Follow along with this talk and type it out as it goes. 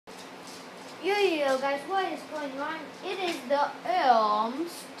Yo guys, what is going on? It is the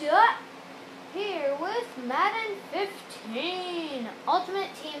Elmstud here with Madden 15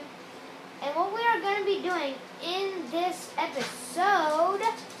 Ultimate Team. And what we are going to be doing in this episode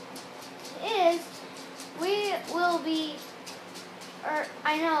is we will be,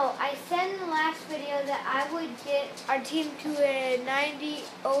 I know, I said in the last video that I would get our team to a 90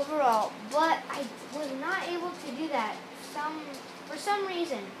 overall, but I was not able to do that for some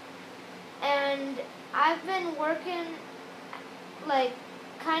reason. And I've been working, like,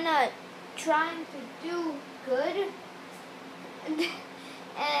 kind of trying to do good. And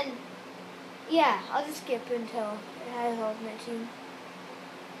yeah, I'll just skip until it has Ultimate Team.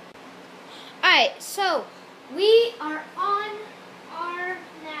 Alright, so we are on our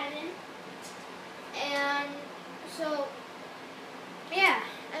Madden. And so, yeah,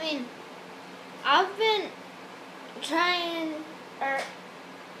 I mean, I've been trying,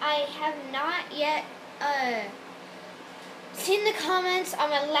 I have not yet seen the comments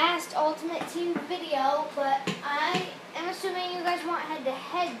on my last Ultimate Team video, but I am assuming you guys want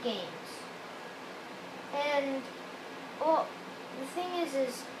head-to-head games. And, well, the thing is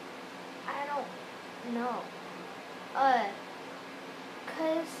I don't know.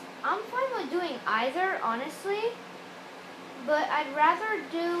 Because I'm fine with doing either, honestly, but I'd rather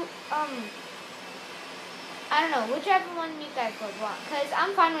do, I don't know, whichever one you guys would want, because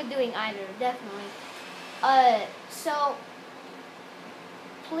I'm fine with doing either, definitely. So,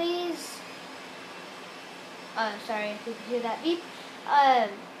 please, sorry if you could hear that beep.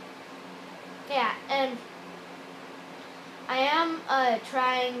 Yeah, and I am,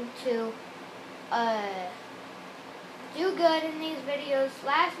 trying to, do good in these videos.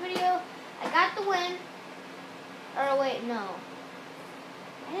 Last video, I got the win. Or wait, no.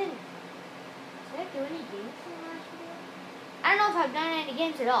 I didn't. Did I do any games in the last video? I don't know if I've done any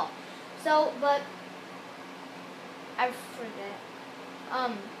games at all. So, but I forget.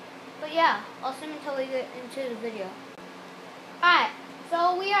 But yeah, I'll see until we get into the video. Alright,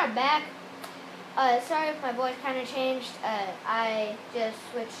 so we are back. Sorry if my voice kind of changed. I just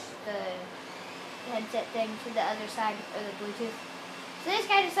switched the headset thing to the other side of the Bluetooth. So this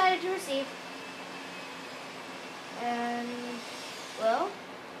guy decided to receive. And, well,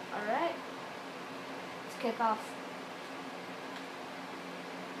 alright. Let's kick off.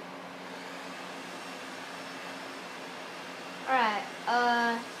 Alright,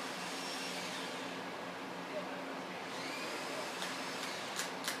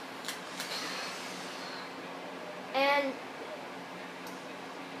 and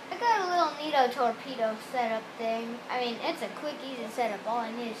I got a little Nito torpedo setup thing. I mean, it's a quick, easy setup. All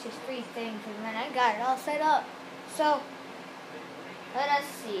I need is just 3 things, and then I got it all set up. So, let us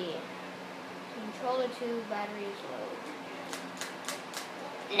see. Controller 2, batteries low.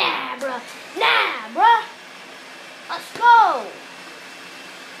 Nah, bruh. Let's go.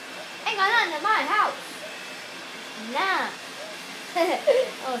 Ain't got nothing in my house. Nah.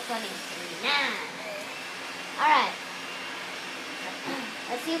 Oh, it's funny. Nah. Alright.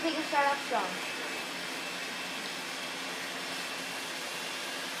 Let's see if we can start off strong.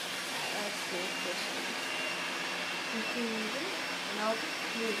 Alright, let's do this one. Nope.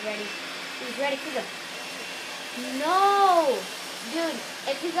 He's ready. He's ready for the... No! Dude,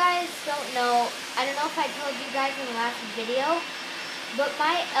 if you guys don't know, I don't know if I told you guys in the last video, but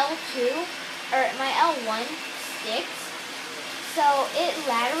my L2, or my L1 sticks, so it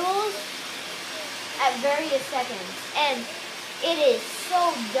laterals at various seconds, and it is so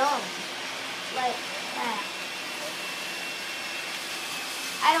dumb, like that.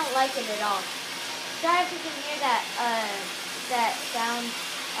 I don't like it at all. Sorry if you can hear that, that sound.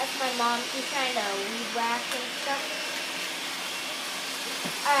 That's my mom. She's trying to weed whack and stuff.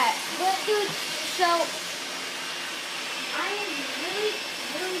 Alright, but dude, so I am really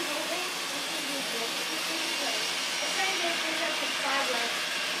hoping we can do good with this thing, but we're trying to get this up to 5 likes.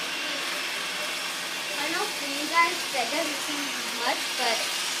 I know for you guys that doesn't seem much, but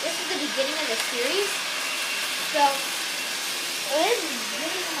this is the beginning of the series, so this is the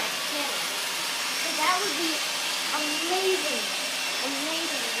beginning of my channel. So that would be amazing,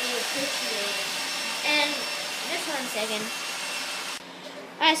 really appreciated. And just 1 second.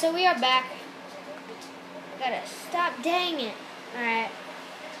 Alright, so we are back. Gotta stop, dang it. Alright.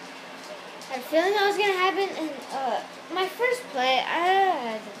 I had a feeling that was gonna happen, and my first play,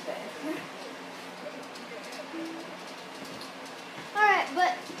 Alright,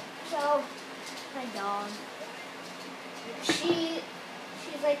 but so my dog, she's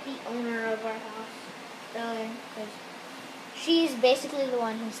like the owner of our house, really, because she's basically the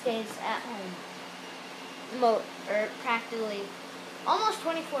one who stays at home, practically almost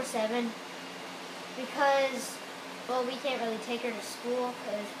 24/7. because, well, we can't really take her to school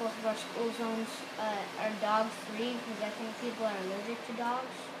because both of our school zones are dog free because I think people are allergic to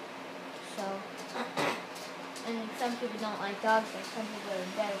dogs. So, and some people don't like dogs, like some people are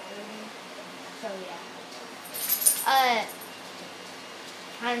better food. So yeah. I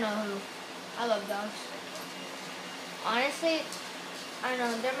don't know who. I love dogs. Honestly, I don't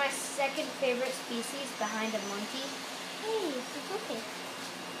know. They're my second favorite species behind a monkey. Hey, it's okay.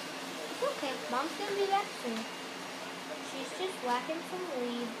 It's okay. Mom's gonna be back soon. She's just whacking some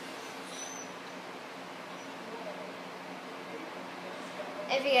leaves.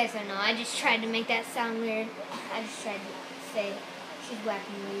 If you guys don't know, I just tried to make that sound weird. I just tried to say she's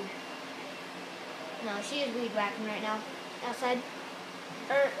whacking weed. No, she is weed whacking right now. Outside.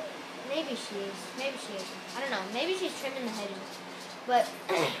 Or maybe she is. Maybe she is. I don't know. Maybe she's trimming the hedges. But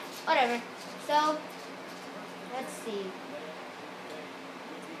whatever. So let's see.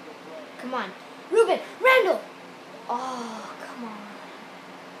 Come on. Ruben! Randall! Oh, come on.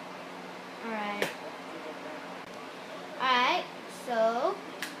 Alright. Alright, so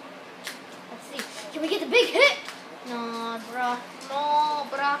let's see. Can we get the big hit? No, bruh. No,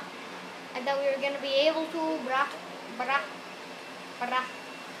 bruh. I thought we were gonna be able to, bruh. Bruh. Bruh.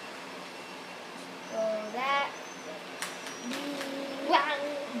 So that.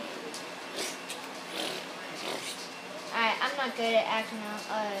 Alright, I'm not good at acting out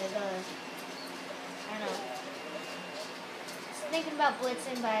I don't know. I was thinking about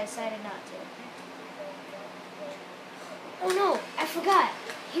blitzing, but I decided not to. Oh no, I forgot.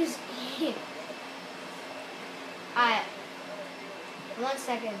 He was here. Alright. 1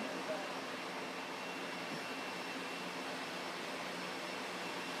 second.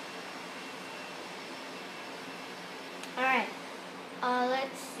 Alright.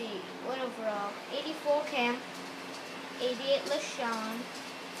 Let's see. What overall? 84 Cam. 88 LaShawn.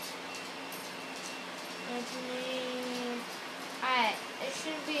 Alright. It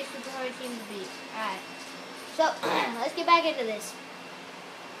shouldn't be a super hard team to beat. Alright. So, let's get back into this.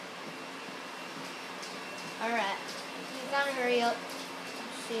 Alright. He's gonna hurry up.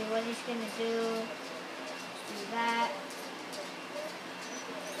 Let's see what he's gonna do. Let's do that.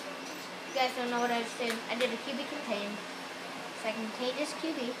 If you guys don't know what I just did, I did a QB contain. So I contained this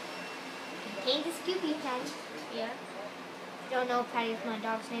QB. Contained this QB, Patty. Yeah. If you don't know, Patty is my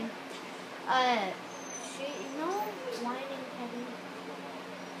dog's name. No whining, Patty.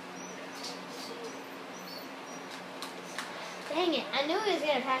 Dang it, I knew he was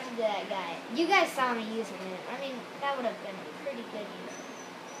going to pass it to that guy. You guys saw me using it. I mean, that would have been a pretty good use.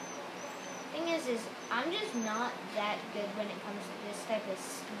 Thing is I'm just not that good when it comes to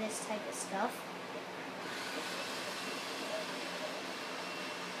this type of stuff.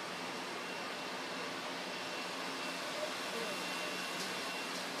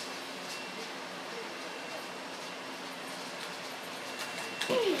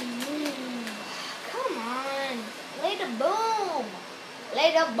 Come on. Lay the boom.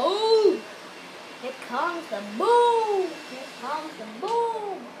 Lay the boom. Here comes the boom. Here comes the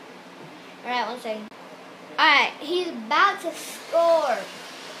boom. Alright, 1 second. Alright, he's about to score.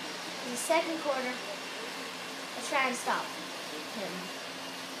 In the second quarter. Let's try and stop him.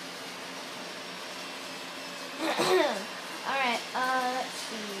 Alright, let's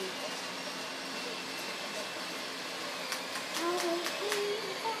see.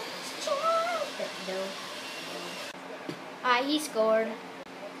 Alright, he scored.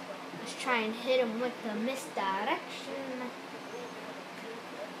 Let's try and hit him with the misdirection.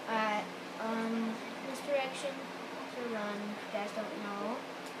 Alright, misdirection to run. If you guys don't know.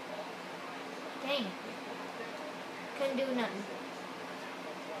 Dang. Couldn't do nothing.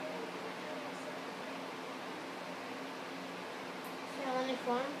 Is that only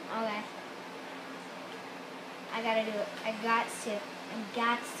form? Okay. I gotta do it. I got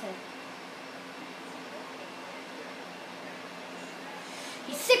to.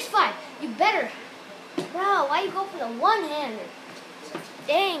 He's 6'5". You better. Bro, why you go for the one-hander?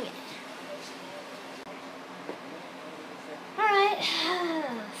 Dang it. Alright.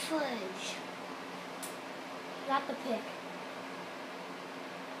 Fudge. Got the pick.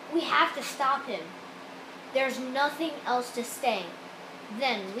 We have to stop him. There's nothing else to say.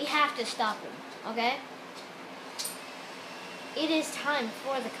 Then we have to stop him. Okay? It is time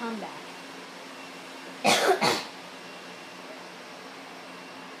for the comeback.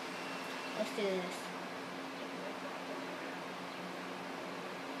 Let's do this.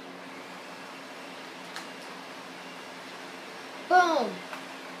 Boom.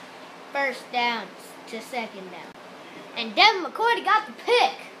 First down to second down. And Devin McCourty got the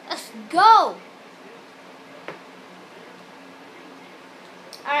pick. Let's go.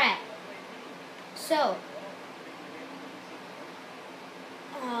 Alright. So,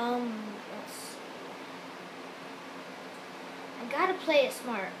 let's see. I gotta play it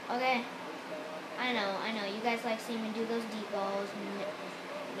smart, okay? I know. You guys like seeing me do those deep balls and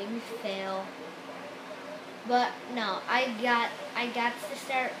make me fail. But no, I got to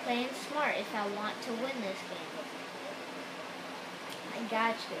start playing smart if I want to win this game. I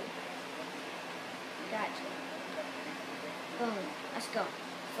got you. Boom. Let's go.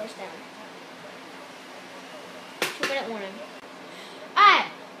 First down. 2-minute warning. Alright,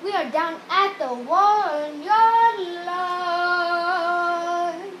 we are down at the 1-yard line.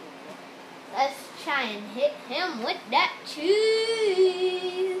 Let's try and hit him with that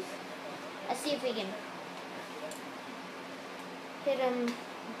cheese. Let's see if we can hit him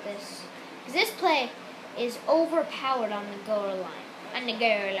with this. Because this play is overpowered on the goal line.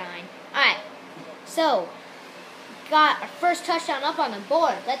 Alright, so got our first touchdown up on the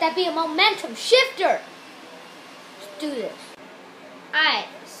board. Let that be a momentum shifter. Let's do this. Alright,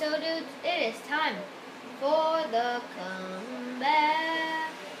 so dudes, it is time for the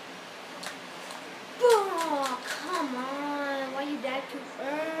comeback. Oh, come on. Why you dive too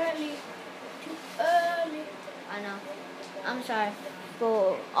early? I know. I'm sorry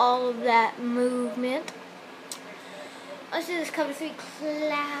for all of that movement. Let's do this cover 3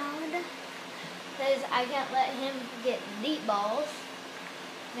 cloud. Because I can't let him get deep balls.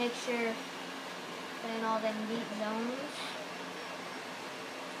 Make sure playing all them deep zones.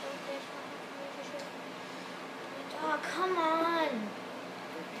 Oh, come on.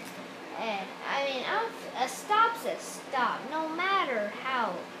 A stop's a stop, no matter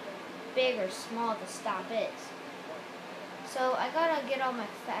how big or small the stop is. So I gotta get all my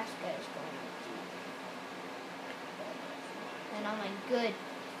fast guys going. And all my good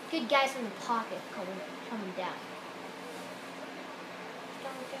guys in the pocket coming down.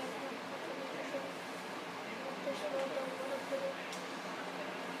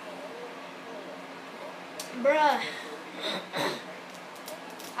 Bruh.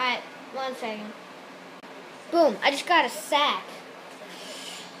 Alright, 1 second. Boom, I just got a sack.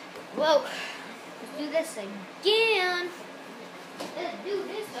 Whoa. Let's do this again. Dude,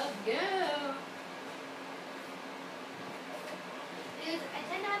 I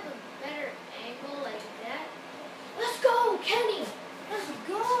tend to have a better angle like that. Let's go, Kenny. Let's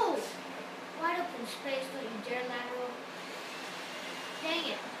go. Wide open space, don't you dare lateral. Dang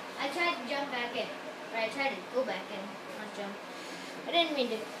it. I tried to jump back in. Or I tried to go back in, not jump. I didn't mean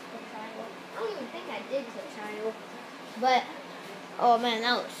to click triangle. I don't even think I did click triangle. But, oh man,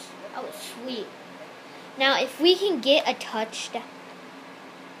 that was sweet. Now, if we can get a touchdown.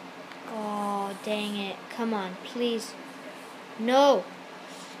 Oh, dang it. Come on, please. No.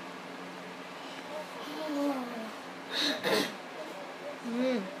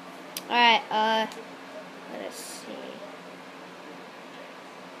 Alright, let us see.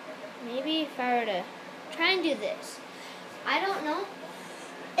 Maybe if I were to try and do this. I don't know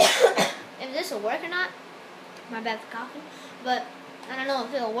if this will work or not. My bad for coughing. But I don't know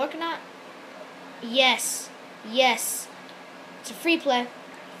if it'll work or not. Yes. It's a free play.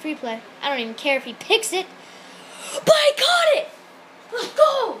 I don't even care if he picks it. But I got it! Let's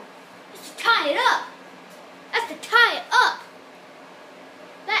go! That's to tie it up.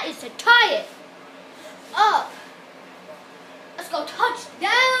 That is to tie it up. Let's go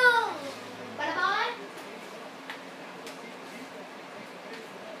touchdown! Bye-bye.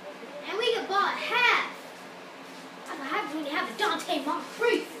 And we get ball at half. That's what happens when you have a Dante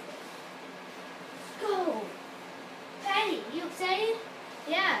Moncrief. Go. Patty, you excited?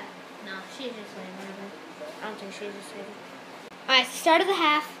 Yeah. No, she's just like whatever. I don't think she's excited. Alright, start of the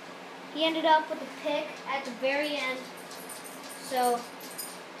half. He ended up with a pick at the very end. So,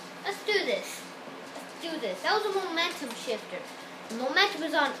 let's do this. That was a momentum shifter. The momentum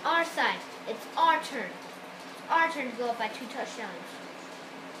is on our side. It's our turn. It's our turn to go up by 2 touchdowns.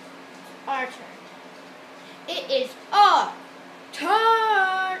 Our turn. It is our turn.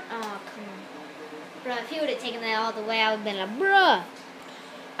 Oh, come on. Bruh, if he would have taken that all the way, I would have been like, bruh.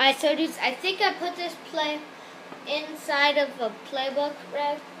 Alright, so dudes, I think I put this play inside of a playbook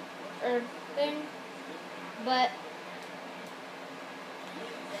thing. But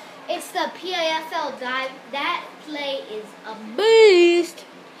it's the PAFL dive. That play is a beast.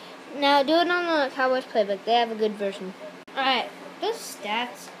 Now do it on the Cowboys playbook. They have a good version. Alright, those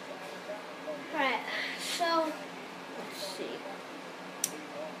stats. Alright, so let's see.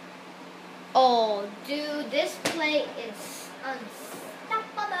 Oh, dude, this play is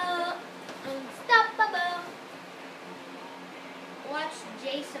unstoppable. Watch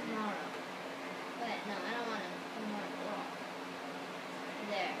Jason Morrow. Wait, no, I don't want to.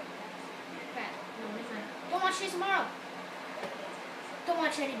 There. Crap. No. watch this tomorrow. Don't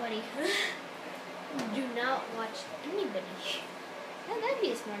watch anybody. Do not watch anybody. Yeah, that'd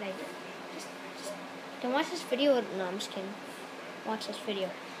be a smart idea. Just don't watch this video. No, I'm just kidding. Watch this video.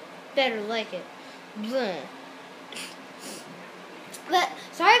 Better like it. Bleh. But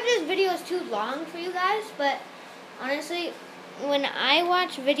sorry if this video is too long for you guys, but honestly, when I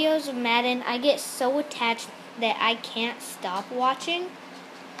watch videos of Madden, I get so attached that I can't stop watching.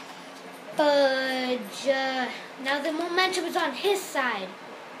 But now the momentum is on his side.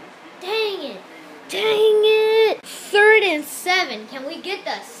 Dang it. Dang it. 3rd and 7. Can we get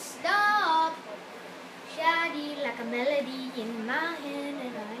the stop? Shawty like a melody in my head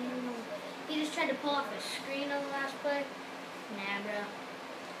and I know. He just tried to pull off a screen on the last play. Nah, bro.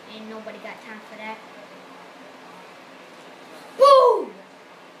 Ain't nobody got time for that. Boom!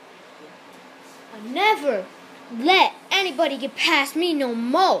 I'll never let anybody get past me no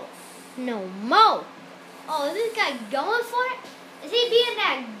more. No more. Oh, is this guy going for it? Is he being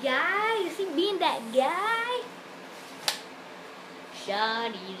that guy? Is he being that guy?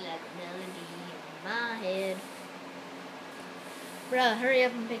 Shawty like a melody in my head. Bruh, hurry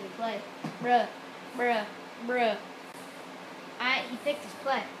up and pick a play. Bruh. Alright, he picked his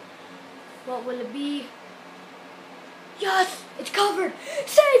play. What will it be? Yes! It's covered!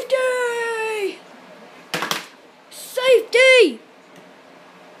 Safety! Safety!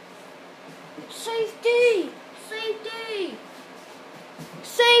 Safety! Safety!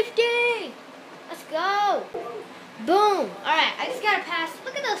 Safety! Let's go! Boom! Alright, I just got a pass.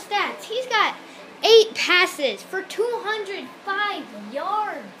 Look at those stats. He's got 8 passes for 205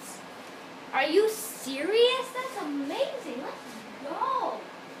 yards. Are you serious? That's amazing. Let's go.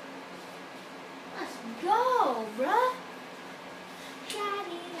 Let's go, bruh.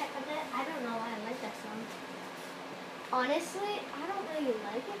 I don't know why I like that song. Honestly, I don't really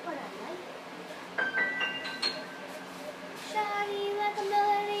like it, but I like it. Shawty like a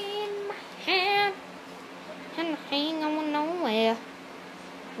melody in my hand. And hang on nowhere.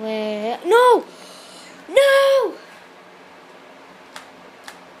 Where? No! No!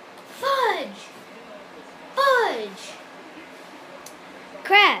 Fudge! Fudge!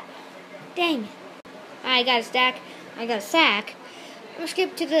 Crap. Dang it. I got a stack. I got a sack. I'm going to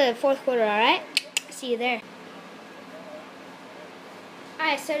skip to the 4th quarter, alright? See you there.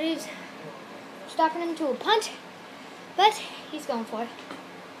 Alright, so he's stopping him to a punt, but he's going for it.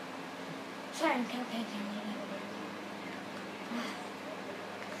 Sorry, I'm kind of paying attention.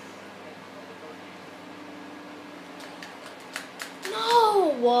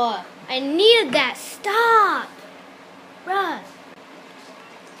 No! I needed that stop! Bruh.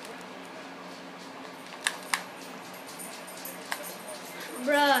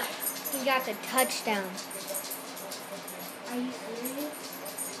 Bruh, he got the touchdown. Are you serious?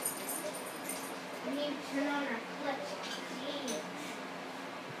 We need to turn on our clutch genes.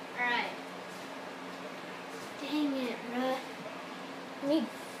 Alright. Dang it, bruh. We need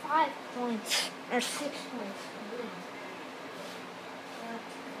 5 points. Or 6 points.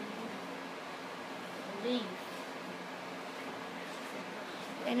 Leave.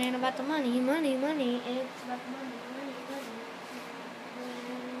 It ain't about the money. It's about the money.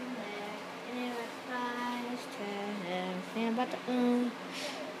 Ain't about the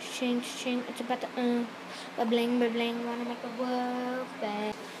ching, it's about the bling, wanna make the world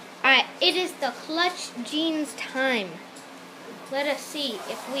bad. Alright, it is the clutch jeans time. Let us see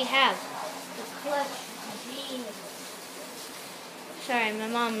if we have the clutch jeans. Sorry, my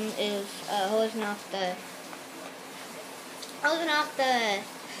mom is hosing off the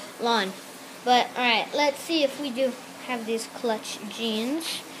lawn. But alright, let's see if we do have these clutch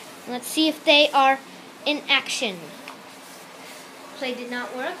jeans. Let's see if they are in action. Play did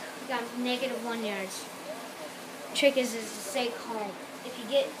not work. We got -1 yards. Trick is to stay calm. If you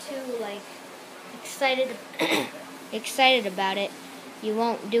get too excited about it, you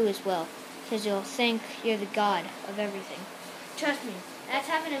won't do as well, because you'll think you're the god of everything. Trust me, that's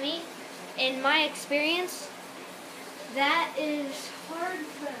happened to me. In my experience, that is hard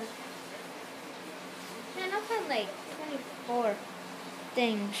to. Man, I've had like 24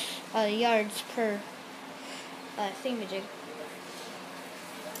 yards per thingamajig.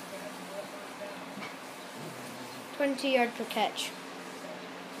 20 yards per catch.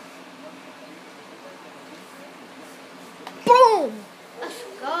 Boom! Let's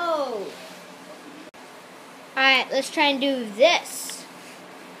go. Alright, let's try and do this.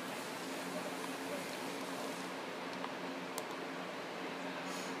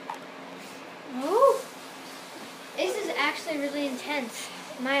 Oh, this is actually really intense.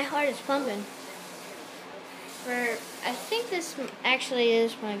 My heart is pumping. I think this actually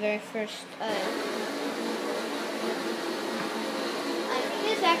is my very first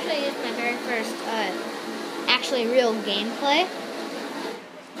this actually is my very first actually real gameplay.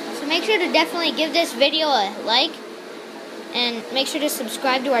 So make sure to definitely give this video a like and make sure to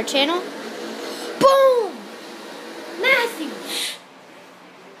subscribe to our channel. Boom! Matthew!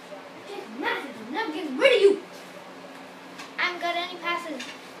 Matthew, I'm never getting rid of you! I haven't got any passes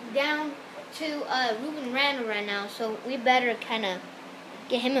down to Ruben Randall right now, so we better kind of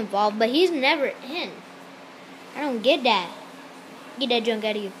get him involved, but he's never in. I don't get that. Get that junk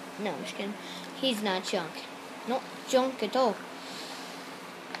out of you. No, I'm just kidding. He's not junk. Not junk at all.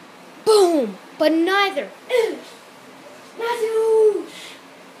 Boom! But neither is Matthew!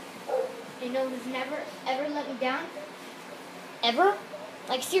 You know who's never, ever let me down? Ever?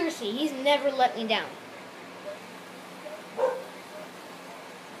 Like, seriously, he's never let me down.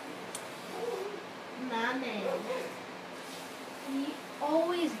 My man. He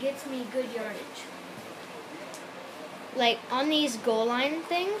always gets me good yardage. Like, on these goal line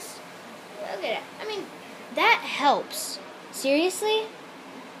things, look at it. I mean, that helps. Seriously?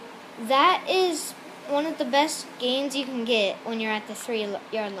 That is one of the best gains you can get when you're at the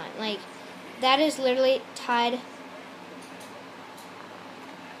 3-yard line. Like, that is literally tied.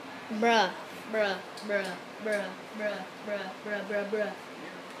 Bruh.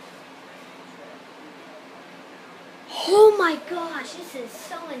 Oh my gosh, this is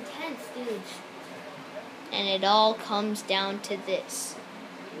so intense, dude. And it all comes down to this.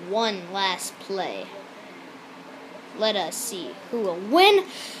 One last play. Let us see who will win.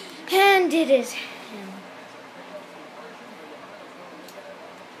 And it is him.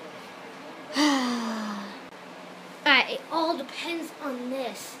 Alright, it all depends on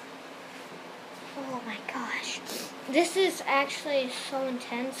this. Oh my gosh. This is actually so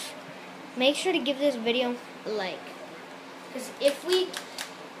intense. Make sure to give this video a like. Because if we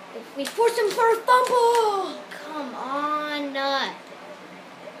force him for a fumble, come on.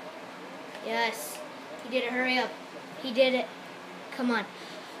 Yes, he did it. Hurry up. He did it. Come on.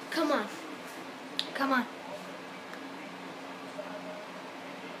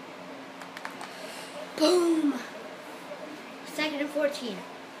 Boom. 2nd and 14.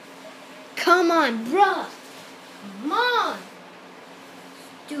 Come on, bruh. Come on.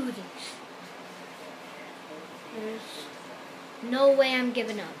 Do this. There's no way I'm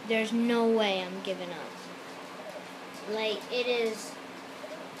giving up. There's no way I'm giving up. Like, it is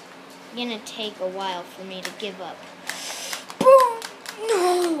gonna take a while for me to give up. Boom!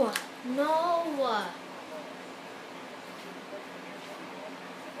 No!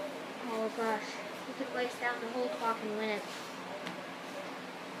 Oh gosh. He could waste down the whole clock and win it.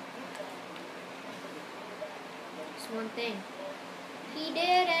 It's one thing. He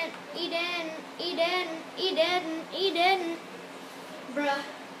didn't. Bruh.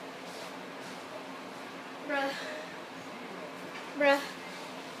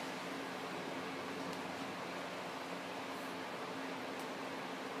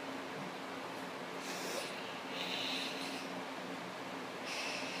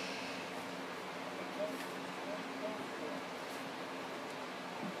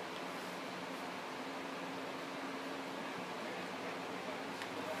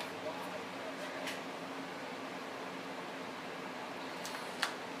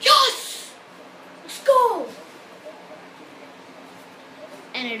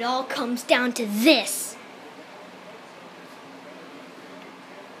 And it all comes down to this.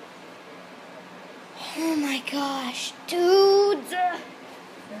 Oh my gosh, dudes.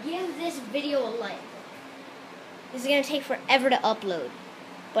 Give this video a like. This is going to take forever to upload,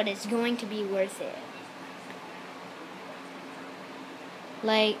 but it's going to be worth it.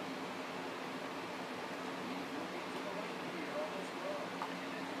 Like,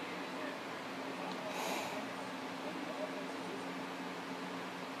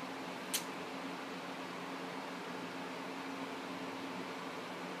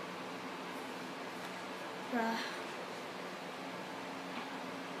 bruh.